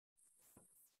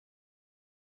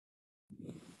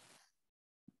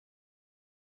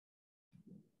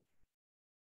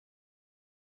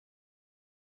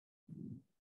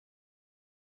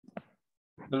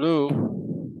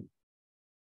Hello,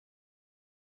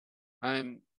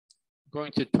 I'm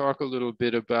going to talk a little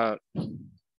bit about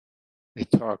a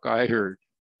talk I heard.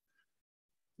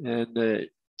 And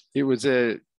it was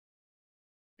a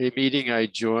meeting I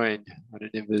joined on an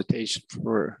invitation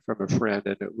from a friend,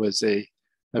 and it was a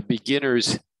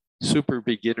beginner's, super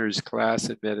beginner's class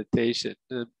in meditation.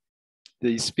 And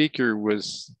the speaker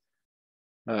was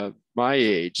my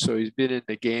age, so he's been in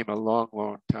the game a long,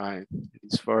 long time.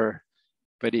 He's far,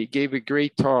 but he gave a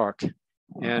great talk,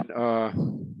 and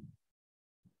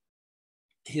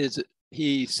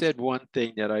he said one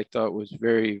thing that I thought was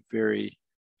very, very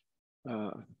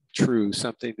true,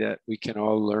 something that we can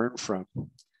all learn from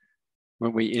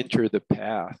when we enter the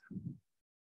path.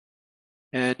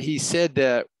 And he said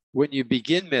that when you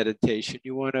begin meditation,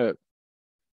 you want to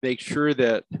make sure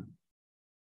that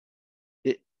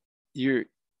your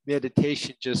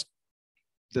meditation just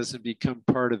doesn't become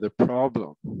part of the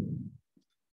problem.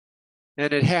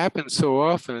 And it happens so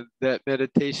often that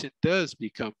meditation does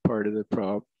become part of the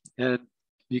problem. And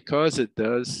because it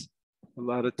does, a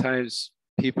lot of times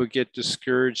people get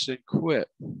discouraged and quit.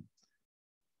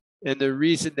 And the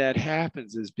reason that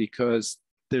happens is because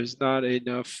there's not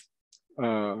enough,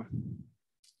 not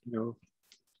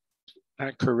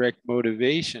correct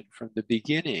motivation from the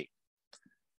beginning.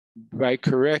 By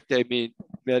correct, I mean,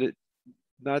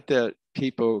 not that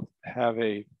people have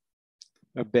a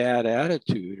bad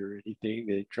attitude or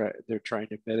anything. They're trying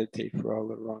to meditate for all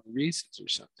the wrong reasons or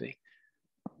something,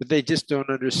 but they just don't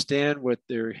understand what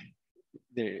they're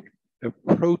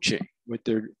approaching, what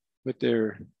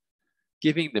they're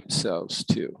giving themselves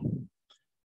to.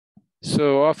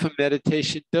 So often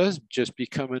meditation does just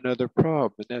become another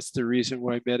problem. And that's the reason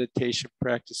why meditation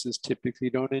practices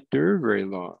typically don't endure very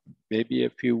long, maybe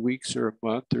a few weeks or a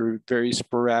month, or very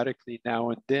sporadically now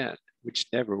and then, which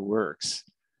never works.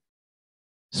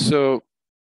 So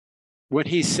when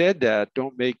he said that,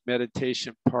 don't make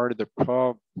meditation part of the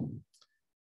problem,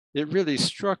 it really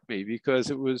struck me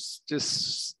because it was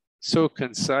just so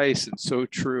concise and so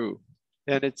true.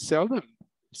 And it's seldom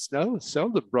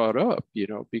brought up,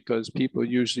 because people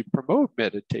usually promote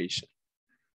meditation,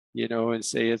 and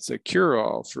say it's a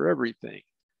cure-all for everything.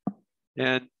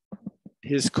 And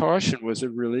his caution was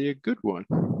really a good one.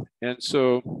 And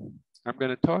so I'm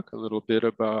going to talk a little bit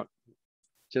about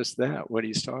just that, what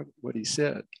he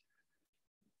said.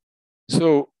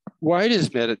 So why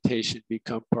does meditation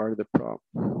become part of the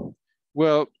problem?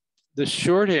 Well, the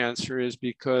short answer is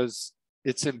because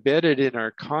it's embedded in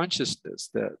our consciousness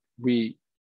that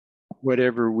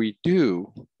whatever we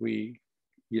do,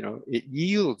 it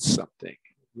yields something.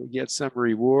 We get some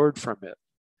reward from it.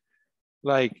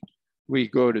 Like we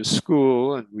go to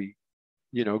school and we,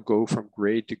 go from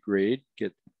grade to grade,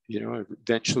 get,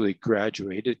 eventually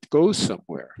graduate, it goes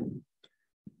somewhere.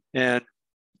 And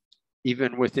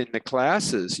even within the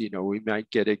classes, we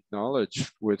might get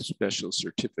acknowledged with special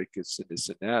certificates and this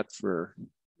and that for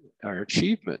our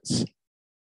achievements.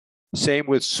 Same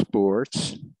with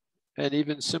sports. And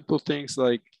even simple things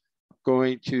like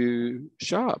going to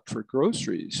shop for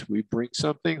groceries. We bring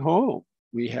something home.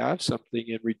 We have something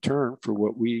in return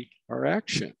for our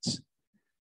actions.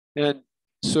 And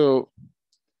so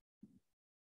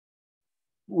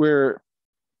we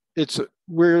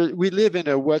live in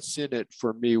a what's in it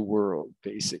for me world,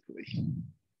 basically.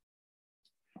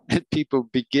 And people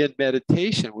begin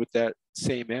meditation with that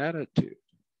same attitude.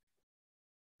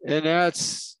 And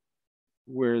that's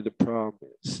where the problem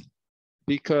is.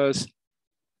 Because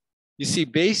you see,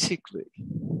 basically,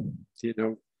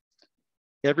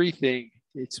 everything,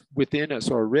 it's within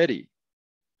us already.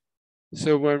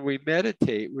 So when we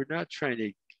meditate, we're not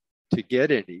trying to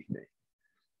get anything,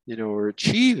 or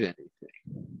achieve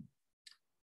anything.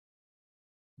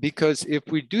 Because if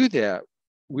we do that,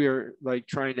 we're like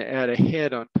trying to add a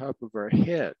head on top of our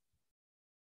head.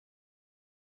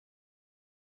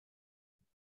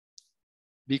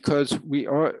 Because we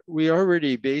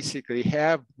already basically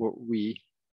have what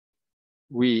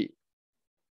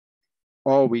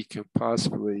all we can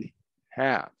possibly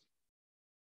have,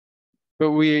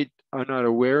 but we are not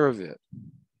aware of it.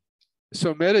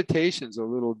 So meditation's a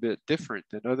little bit different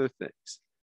than other things,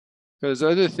 because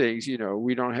other things,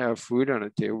 we don't have food on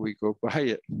the table, we go buy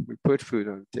it, we put food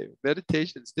on the table.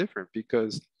 Meditation's different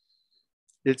because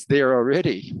it's there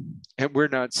already and we're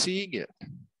not seeing it.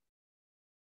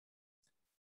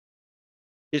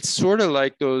 It's sort of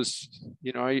like those,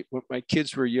 when my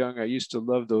kids were young, I used to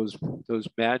love those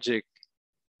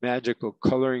magical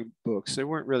coloring books. They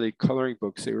weren't really coloring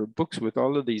books. They were books with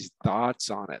all of these dots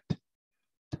on it.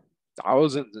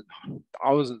 Thousands and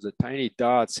thousands of tiny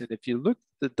dots. And if you look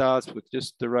at the dots with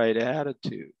just the right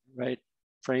attitude, right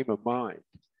frame of mind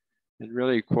and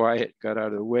really quiet, got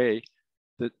out of the way,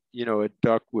 that, you know, a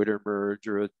duck would emerge,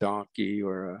 or a donkey,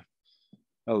 or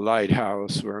a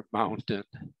lighthouse, or a mountain.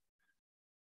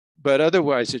 But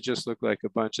otherwise, it just looked like a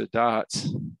bunch of dots.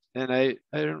 And I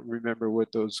don't remember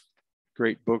what those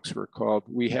great books were called.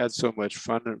 We had so much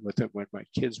fun with them when my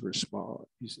kids were small.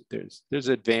 There's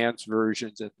advanced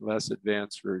versions and less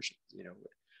advanced versions, you know,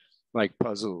 like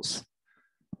puzzles.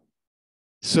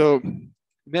 So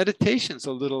meditation's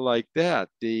a little like that.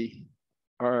 The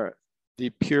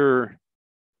pure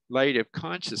light of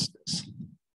consciousness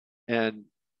and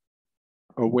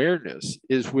awareness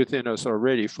is within us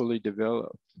already, fully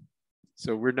developed.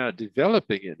 So we're not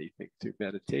developing anything through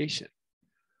meditation.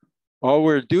 All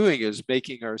we're doing is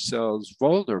making ourselves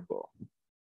vulnerable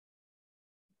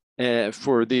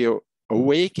for the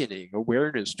awakening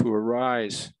awareness to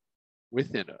arise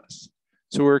within us.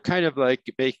 So we're kind of like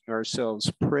making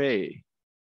ourselves prey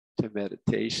to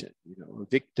meditation, you know, a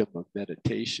victim of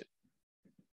meditation.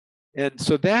 And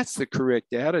so that's the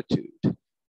correct attitude.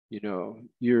 You know,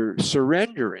 you're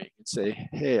surrendering and say,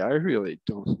 hey, I really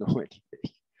don't know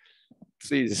anything.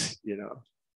 Please, you know,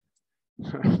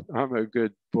 I'm a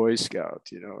good Boy Scout,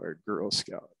 you know, or Girl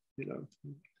Scout, you know.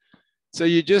 So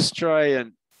you just try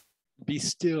and be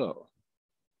still,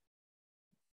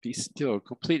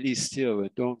 completely still,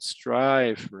 and don't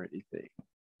strive for anything.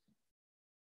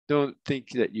 Don't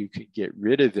think that you can get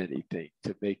rid of anything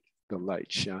to make the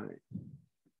light shine.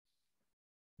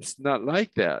 It's not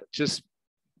like that. Just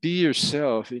be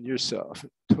yourself in yourself,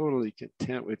 totally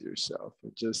content with yourself,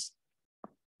 and just,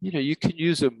 you know, you can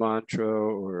use a mantra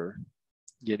or,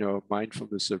 you know,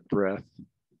 mindfulness of breath,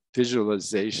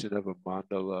 visualization of a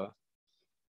mandala,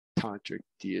 tantric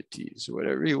deities,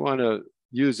 whatever you want to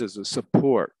use as a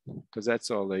support, because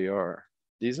that's all they are.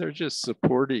 These are just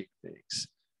supporting things.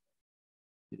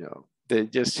 You know, they're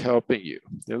just helping you.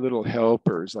 They're little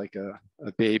helpers, like a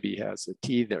baby has a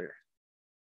teether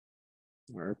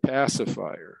or a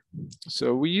pacifier.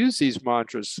 So we use these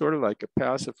mantras sort of like a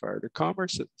pacifier to calm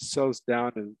ourselves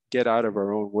down and get out of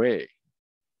our own way.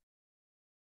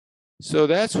 So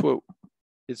that's what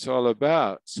it's all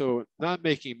about. So not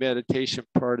making meditation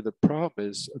part of the problem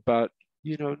is about,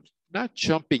 you know, not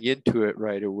jumping into it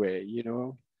right away, you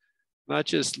know, not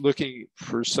just looking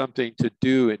for something to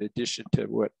do in addition to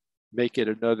what, make it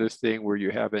another thing where you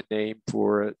have a name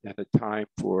for it and a time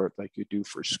for it, like you do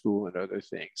for school and other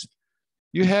things.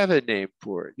 You have a name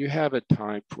for it, you have a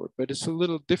time for it, but it's a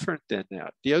little different than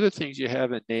that. The other things you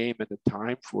have a name and a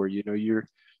time for, you know, you're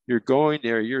going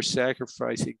there, you're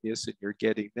sacrificing this and you're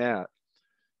getting that.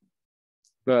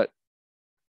 But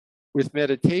with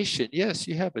meditation, yes,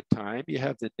 you have a time, you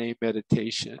have the name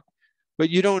meditation, but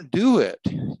you don't do it,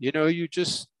 you know, you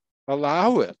just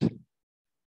allow it.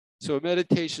 So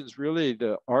meditation is really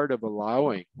the art of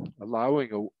allowing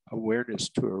awareness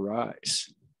to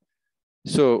arise.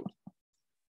 So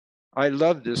I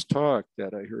love this talk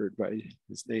that I heard by,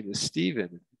 his name is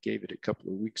Stephen, gave it a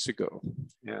couple of weeks ago.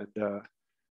 And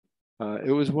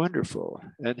it was wonderful.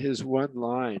 And his one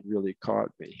line really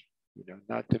caught me, you know,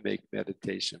 not to make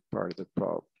meditation part of the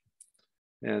problem.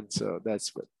 And so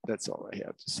that's all I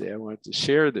have to say. I wanted to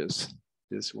share this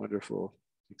wonderful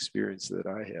experience that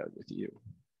I had with you.